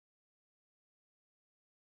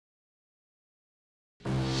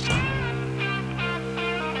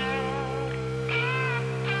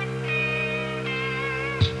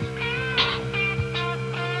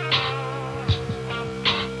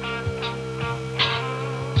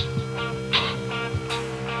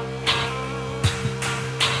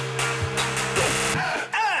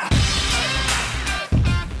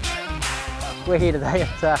We're here today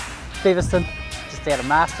at Featherston, just out of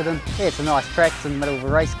Masterton. Yeah, it's a nice track, it's in the middle of a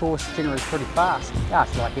race course, generally pretty fast. Yeah,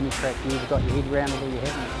 it's like any track, you've got your head around it or you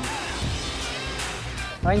haven't.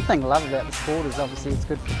 The main thing I love about the sport is obviously it's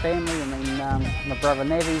good for family. I mean, my brother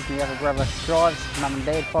navies, my other brother drives, mum and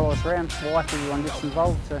dad follow us around, wife, everyone gets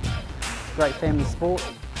involved, so it's a great family sport.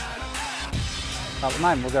 At the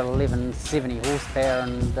moment we've got 1170 horsepower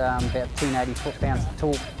and about 1080 foot-pounds of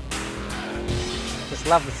torque. Just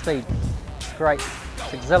love the speed. It's great.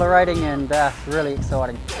 It's exhilarating and really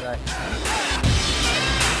exciting. So.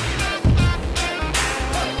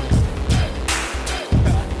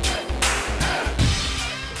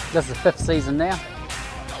 This is the 5th season now.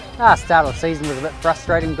 Start of the season was a bit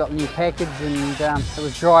frustrating, got a new package and it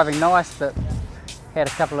was driving nice, but had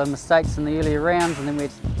a couple of mistakes in the earlier rounds, and then we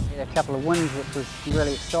had a couple of wins, which was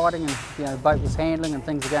really exciting, and the boat was handling and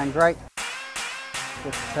things are going great.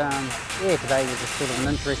 But yeah, today was just sort of an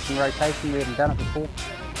interesting rotation. We hadn't done it before.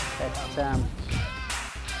 But,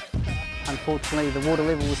 unfortunately, the water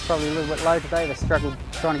level was probably a little bit low today. They struggled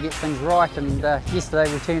trying to get things right, and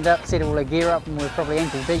yesterday we turned up, set all our gear up, and we were probably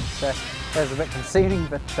ankle deep, so that was a bit concerning,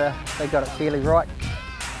 but they got it fairly right.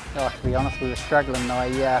 Oh, to be honest, we were struggling. I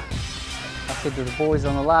said to the boys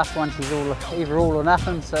on the last one, she's either all or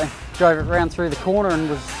nothing, so drove it round through the corner and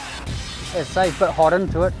was, as I say, a bit hot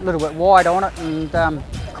into it, a little bit wide on it, and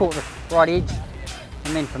caught the right edge.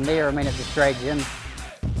 And then from there, I mean, it just dragged you in.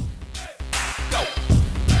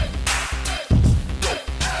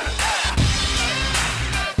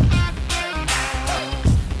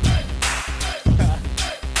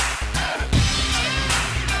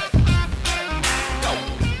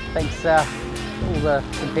 Thanks all the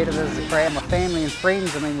competitors, the crowd, my family and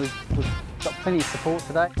friends. I mean, we've got plenty of support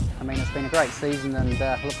today. I mean, it's been a great season, and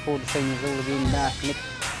look forward to seeing you all again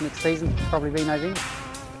next season, probably be November.